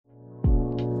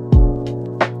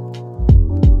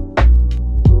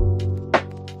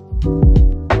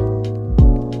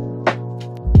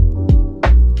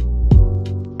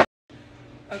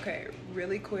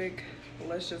quick.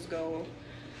 Let's just go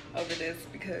over this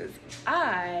because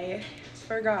I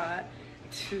forgot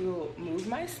to move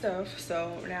my stuff.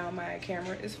 So now my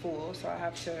camera is full, so I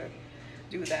have to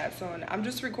do that. So I'm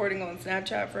just recording on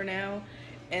Snapchat for now,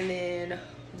 and then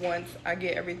once I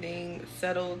get everything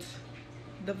settled,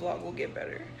 the vlog will get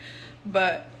better.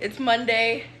 But it's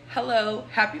Monday. Hello,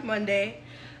 happy Monday.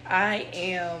 I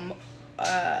am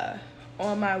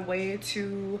on my way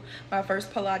to my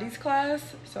first Pilates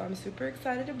class, so I'm super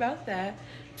excited about that.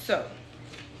 So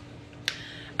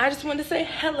I just wanted to say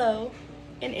hello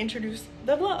and introduce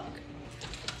the vlog.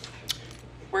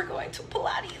 We're going to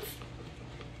Pilates.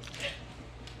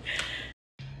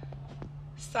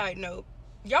 Side note,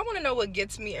 y'all want to know what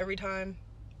gets me every time?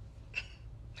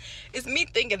 It's me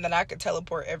thinking that I could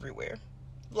teleport everywhere.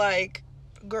 Like,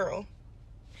 girl.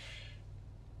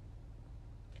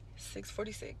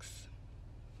 6:46.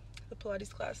 The Pilates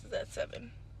class is at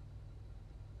 7.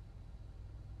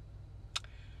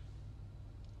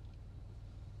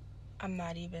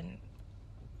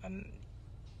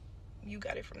 You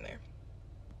got it from there.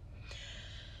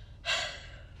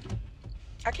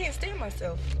 I can't stand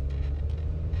myself.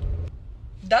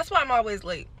 That's why I'm always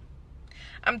late.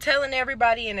 I'm telling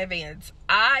everybody in advance.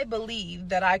 I believe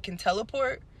that I can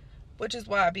teleport, which is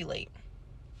why I be late.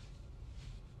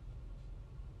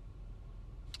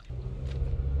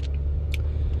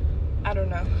 I don't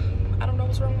know. I don't know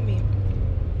what's wrong with me.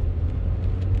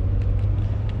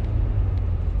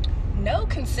 No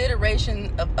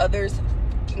consideration of others'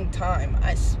 fucking time.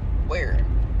 I swear.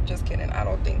 Just kidding. I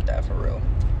don't think that for real.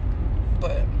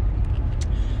 But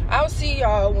I'll see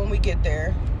y'all when we get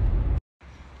there.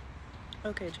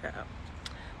 Okay, child.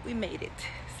 We made it.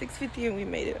 6:50 and we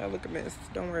made it. I look a mess.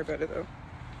 Don't worry about it though.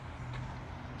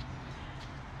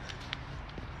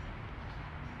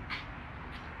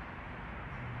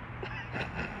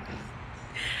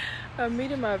 I'm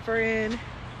meeting my friend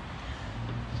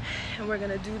and we're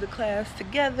gonna do the class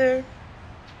together.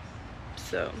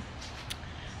 So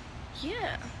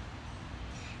yeah,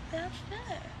 that's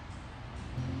that.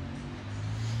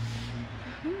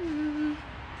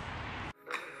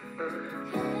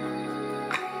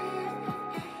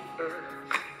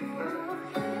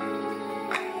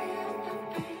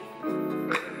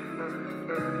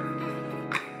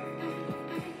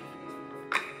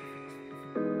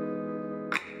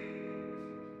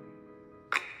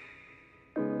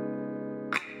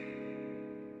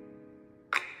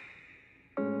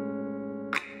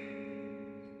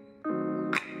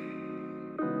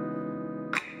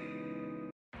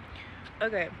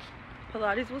 Okay,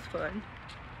 Pilates was fun.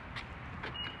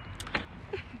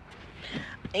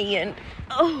 And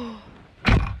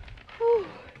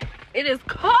it is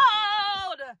cold.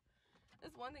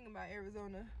 That's one thing about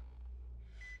Arizona.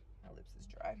 My lips is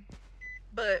dry.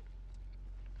 But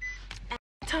at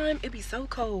the time it'd be so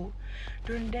cold.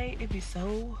 During the day it'd be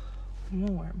so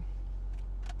warm.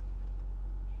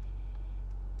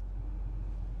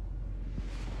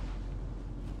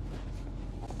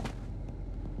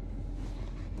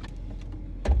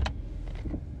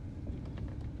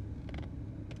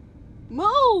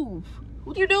 Move!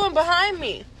 What you doing behind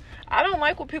me? I don't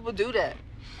like when people do that.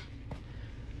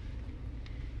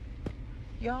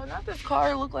 Y'all, not this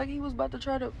car looked like he was about to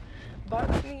try to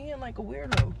box me in like a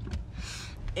weirdo.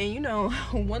 And you know,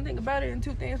 one thing about it and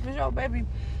two things for sure, baby.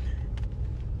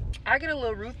 I get a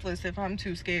little ruthless if I'm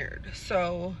too scared.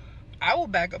 So I will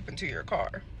back up into your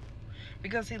car.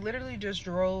 Because he literally just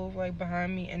drove like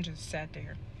behind me and just sat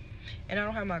there. And I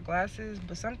don't have my glasses,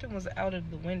 but something was out of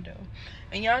the window.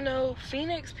 And y'all know,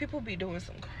 Phoenix, people be doing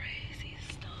some crazy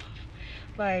stuff.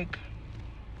 Like,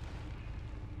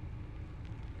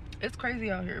 it's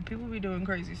crazy out here. People be doing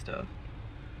crazy stuff.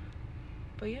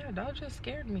 But yeah, dog just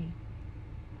scared me.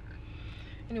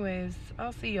 Anyways,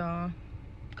 I'll see y'all,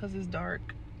 because it's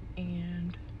dark.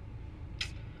 And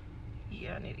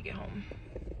yeah, I need to get home.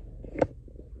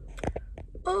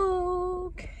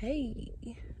 Okay.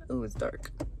 Oh, it's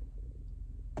dark.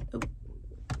 Ooh.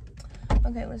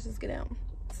 Okay, let's just get out.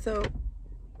 So,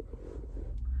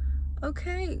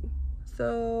 okay.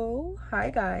 So, hi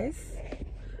guys.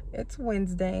 It's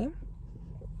Wednesday.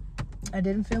 I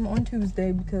didn't film on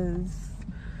Tuesday because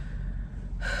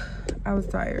I was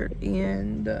tired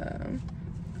and I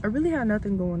really had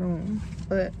nothing going on.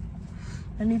 But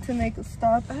I need to make a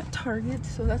stop at Target,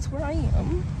 so that's where I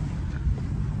am.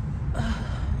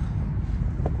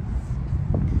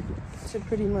 To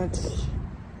pretty much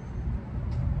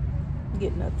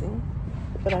get nothing,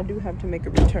 but I do have to make a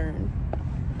return,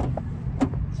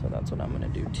 so that's what I'm gonna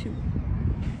do too.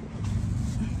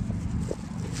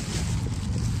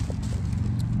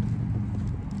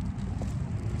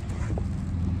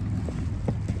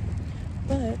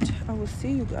 But I will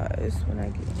see you guys when I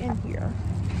get in here.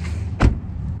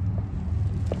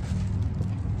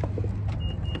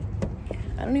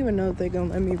 I don't even know if they're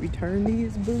gonna let me return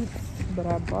these boots, but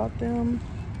I bought them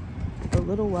a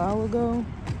little while ago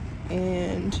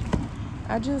and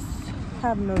I just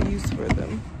have no use for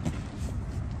them.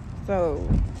 So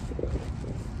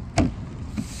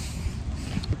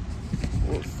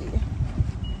we'll see.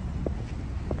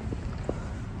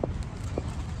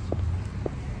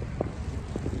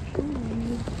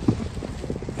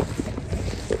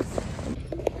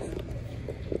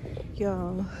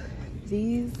 Y'all,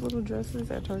 these little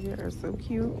dresses at Target are so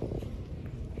cute.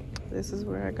 This is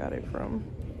where I got it from.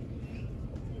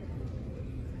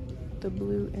 The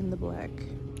blue and the black.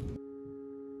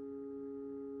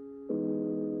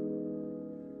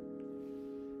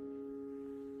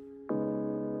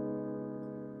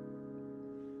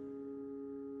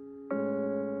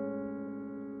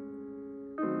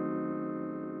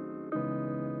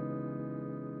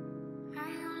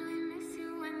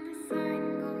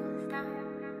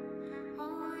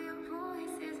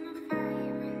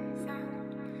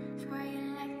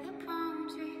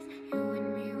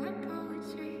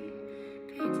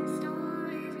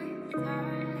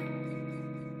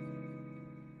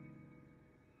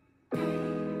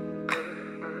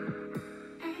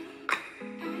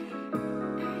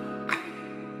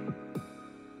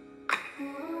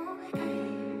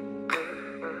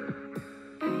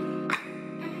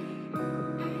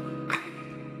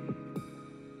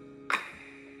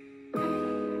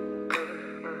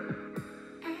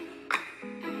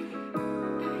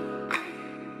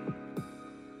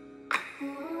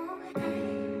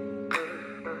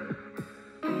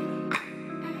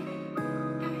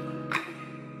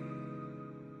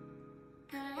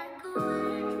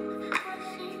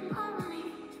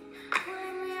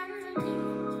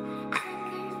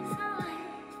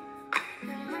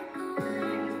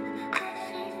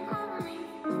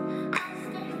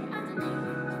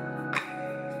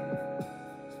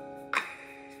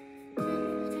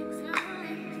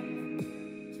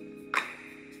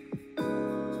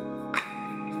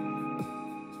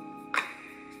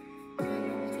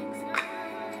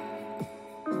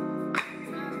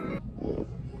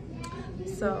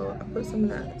 So I put some of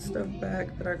that stuff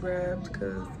back that I grabbed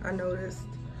because I noticed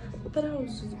that I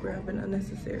was just grabbing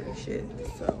unnecessary shit.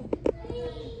 So yeah,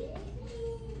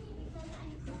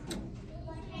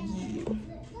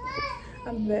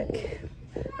 I'm back.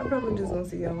 I'm probably just gonna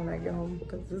see y'all when I get home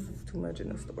because this is too much in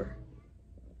the store.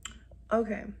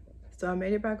 Okay, so I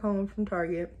made it back home from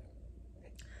Target.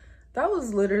 That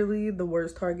was literally the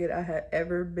worst Target I had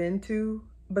ever been to.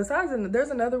 Besides, there's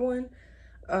another one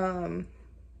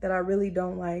that I really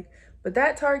don't like, but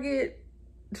that Target,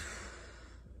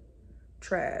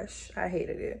 trash. I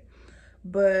hated it.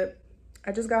 But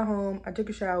I just got home. I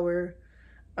took a shower.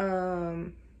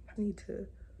 I need to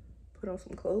put on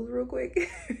some clothes real quick.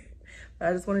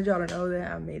 I just wanted y'all to know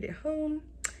that I made it home.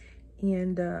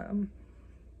 And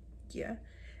yeah,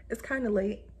 it's kind of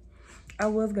late. I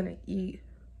was gonna eat,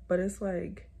 but it's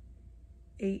like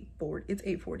 8:40. It's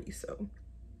 8:40, so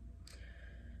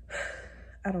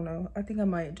I don't know. I think I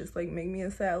might just like make me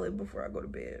a salad before I go to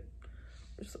bed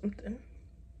or something.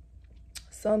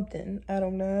 Something, I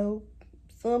don't know.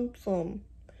 Some.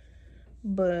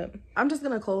 But I'm just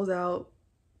gonna close out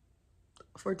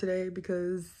for today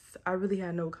because I really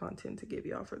had no content to give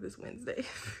y'all for this Wednesday.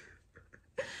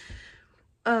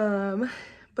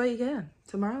 But yeah,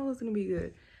 tomorrow is gonna be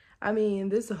good. I mean,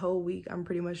 this whole week I'm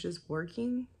pretty much just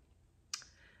working.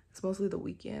 It's mostly the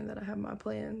weekend that I have my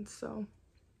plans, so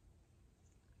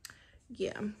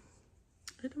yeah.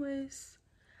 Anyways,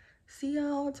 see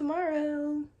y'all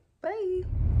tomorrow. Bye.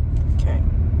 Okay,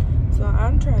 so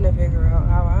I'm trying to figure out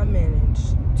how I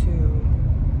managed to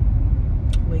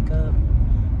wake up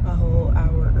a whole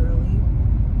hour early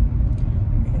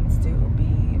and still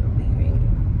be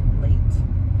leaving late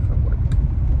for work.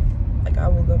 Like, I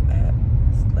woke up at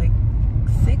like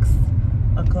 6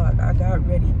 o'clock. I got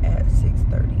ready at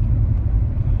 6:30.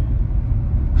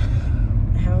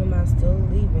 How am I still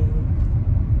leaving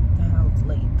the house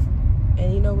late?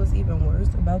 And you know what's even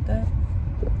worse about that?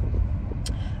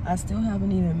 I still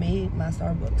haven't even made my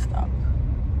Starbucks stop.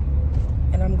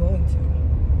 And I'm going to.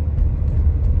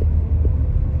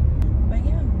 But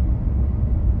yeah.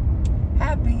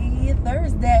 Happy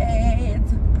Thursday.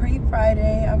 It's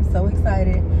pre-Friday. I'm so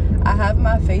excited. I have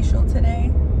my facial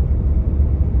today.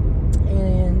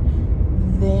 And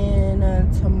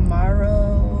then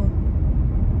tomorrow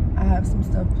I have some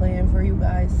stuff planned for you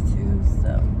guys too.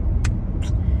 So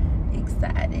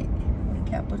excited.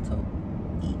 Capital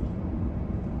E.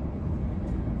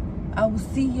 I will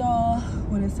see y'all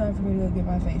when it's time for me to go get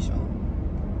my facial.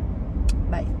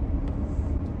 Bye.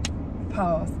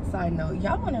 Pause. Side note,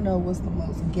 y'all want to know what's the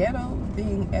most ghetto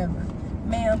thing ever?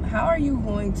 Ma'am, how are you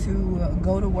going to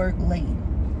go to work late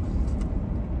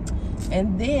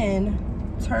and then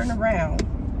turn around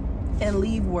and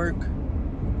leave work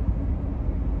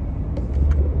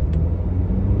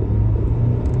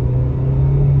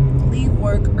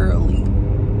early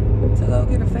to go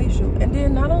get a facial? And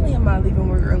then not only am I leaving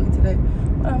work early today,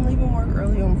 but I'm leaving work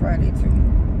early on Friday too.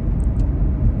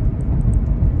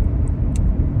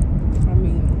 I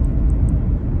mean,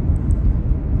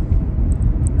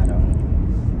 I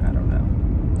don't know.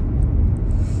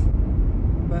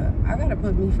 But I gotta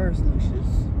put me first, Lucius.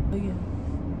 But yeah.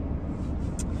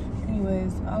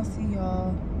 Anyways, I'll see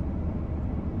y'all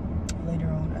later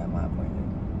on at my appointment.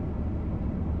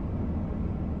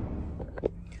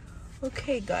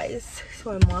 Okay guys, so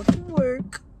I'm off of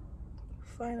work.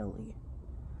 Finally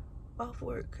off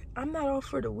work. I'm not off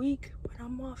for the week, but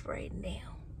I'm off right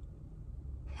now.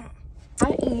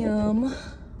 I am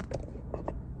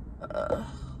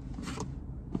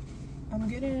I'm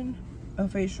getting a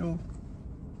facial.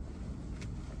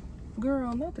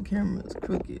 Girl, not the camera's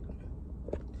crooked.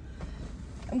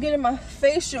 I'm getting my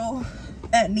facial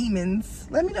at Neiman's.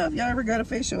 Let me know if y'all ever got a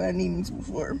facial at Neiman's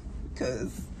before,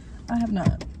 because I have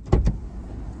not.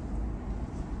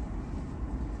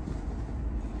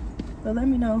 But let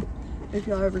me know if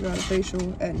y'all ever got a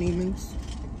facial at Neiman's.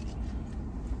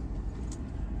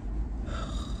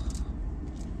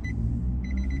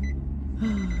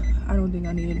 I don't think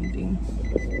I need anything.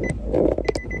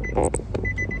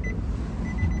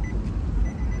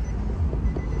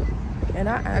 And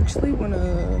I actually want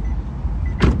to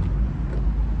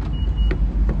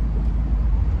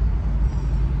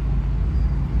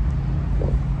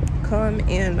come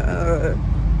and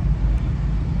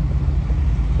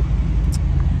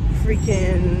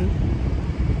freaking,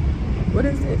 what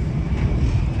is it?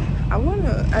 I want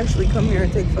to actually come here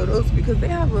and take photos because they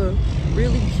have a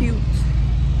really cute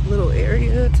little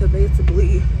area to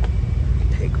basically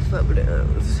take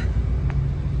photos.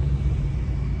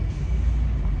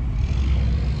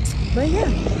 But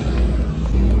yeah.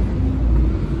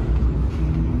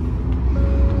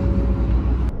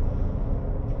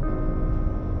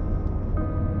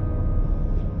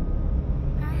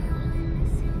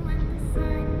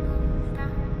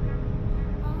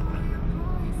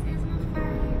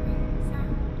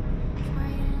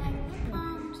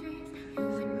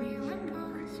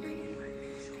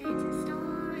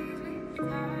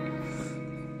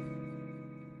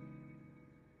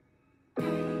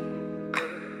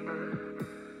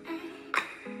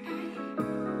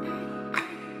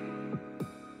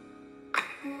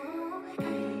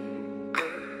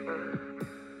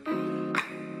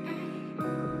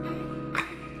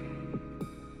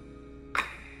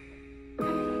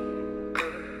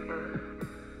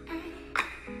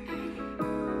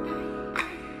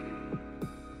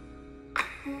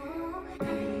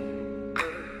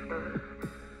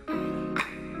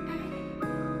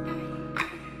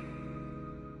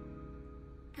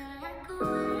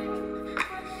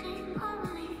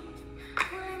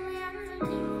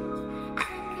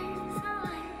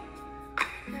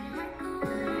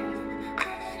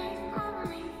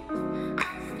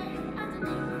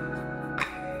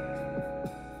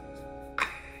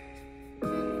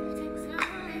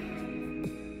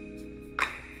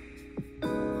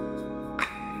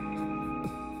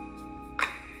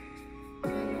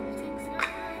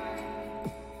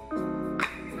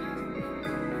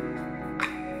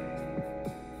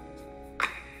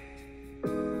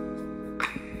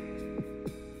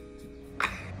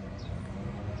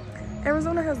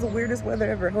 Arizona has the weirdest weather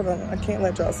ever. Hold on, I can't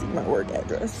let y'all see my work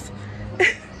address.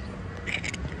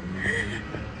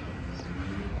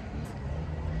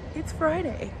 It's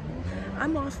Friday.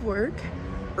 I'm off work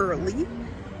early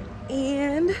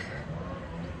and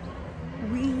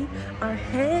we are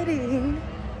heading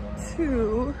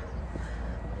to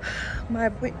my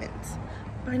appointment.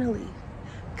 Finally.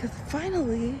 Because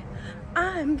finally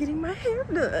I'm getting my hair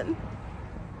done.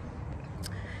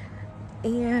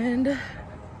 And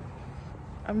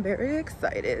I'm very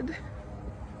excited.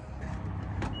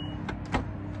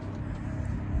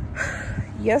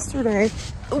 Yesterday,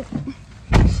 oh,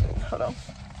 hold on.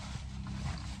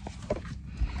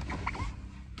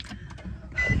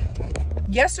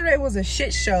 Yesterday was a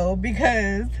shit show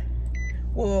because,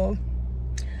 well,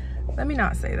 let me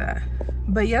not say that.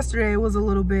 But yesterday was a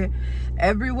little bit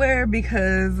everywhere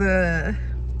because this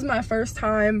is my first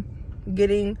time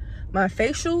getting my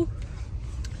facial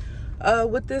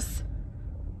with this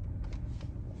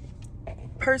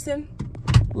person,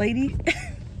 lady.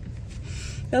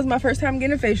 That was my first time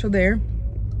getting a facial there.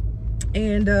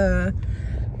 And the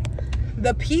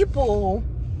people,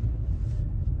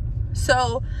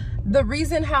 so the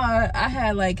reason how I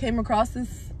had like came across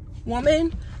this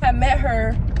woman, I met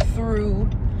her through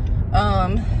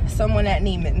someone at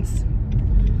Neiman's.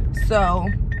 So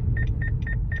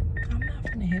I'm not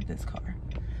gonna hit this car.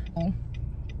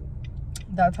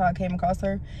 That's how I came across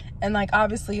her. And like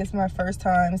obviously it's my first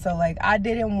time, so like I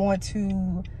didn't want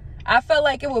to, I felt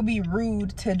like it would be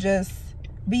rude to just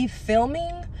be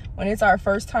filming when it's our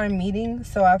first time meeting.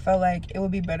 So I felt like it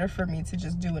would be better for me to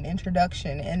just do an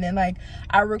introduction, and then like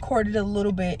I recorded a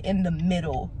little bit in the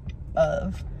middle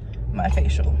of my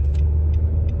facial.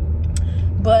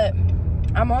 But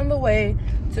I'm on the way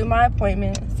to my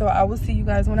appointment, so I will see you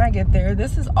guys when I get there.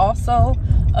 This is also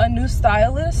a new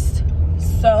stylist,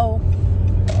 so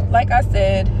like I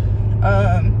said,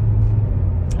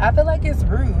 I feel like it's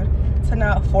rude to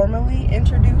not formally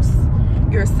introduce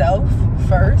yourself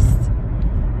first.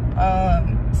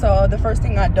 So the first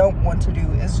thing I don't want to do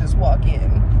is just walk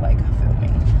in like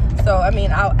filming. So I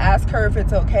mean, I'll ask her if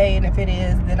it's okay, and if it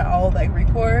is, then I'll like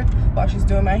record while she's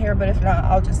doing my hair. But if not,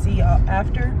 I'll just see y'all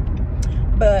after.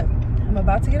 But I'm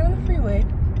about to get on the freeway.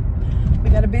 We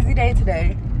got a busy day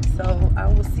today, so I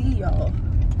will see y'all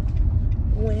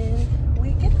when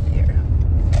we get there.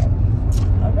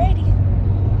 Alrighty.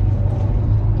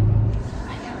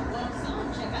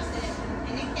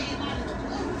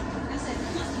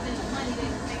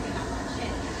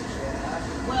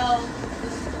 Well, the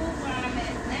school where I'm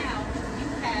at now, you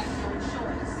have no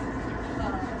choice.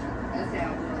 That's how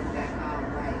it was back home,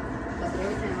 right? Because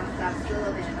every time I stopped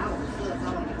subbing, and I was a sub, so I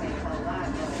wasn't paying a whole lot,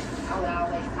 but I would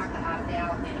always knock the opt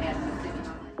out and have them send me my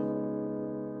money.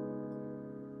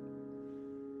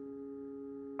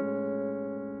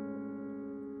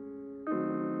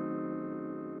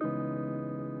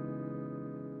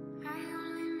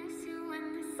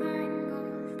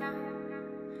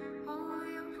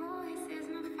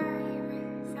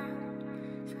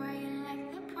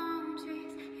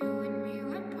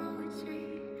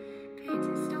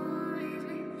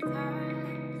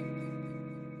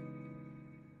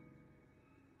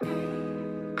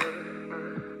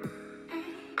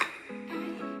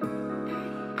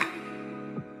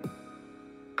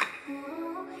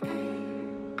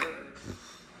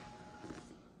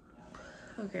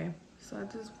 Okay, so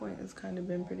at this point it's kind of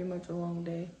been pretty much a long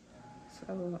day,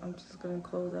 so I'm just gonna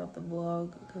close out the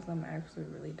vlog because I'm actually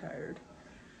really tired.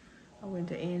 I went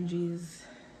to Angie's,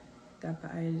 got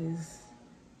Pilates,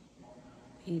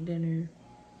 ate dinner,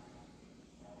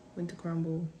 went to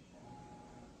Crumble.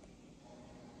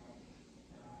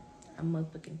 I'm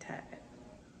motherfucking tired,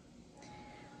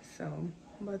 so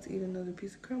I'm about to eat another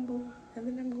piece of Crumble and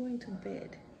then I'm going to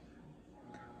bed.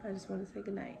 I just want to say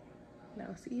goodnight.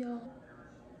 Now see y'all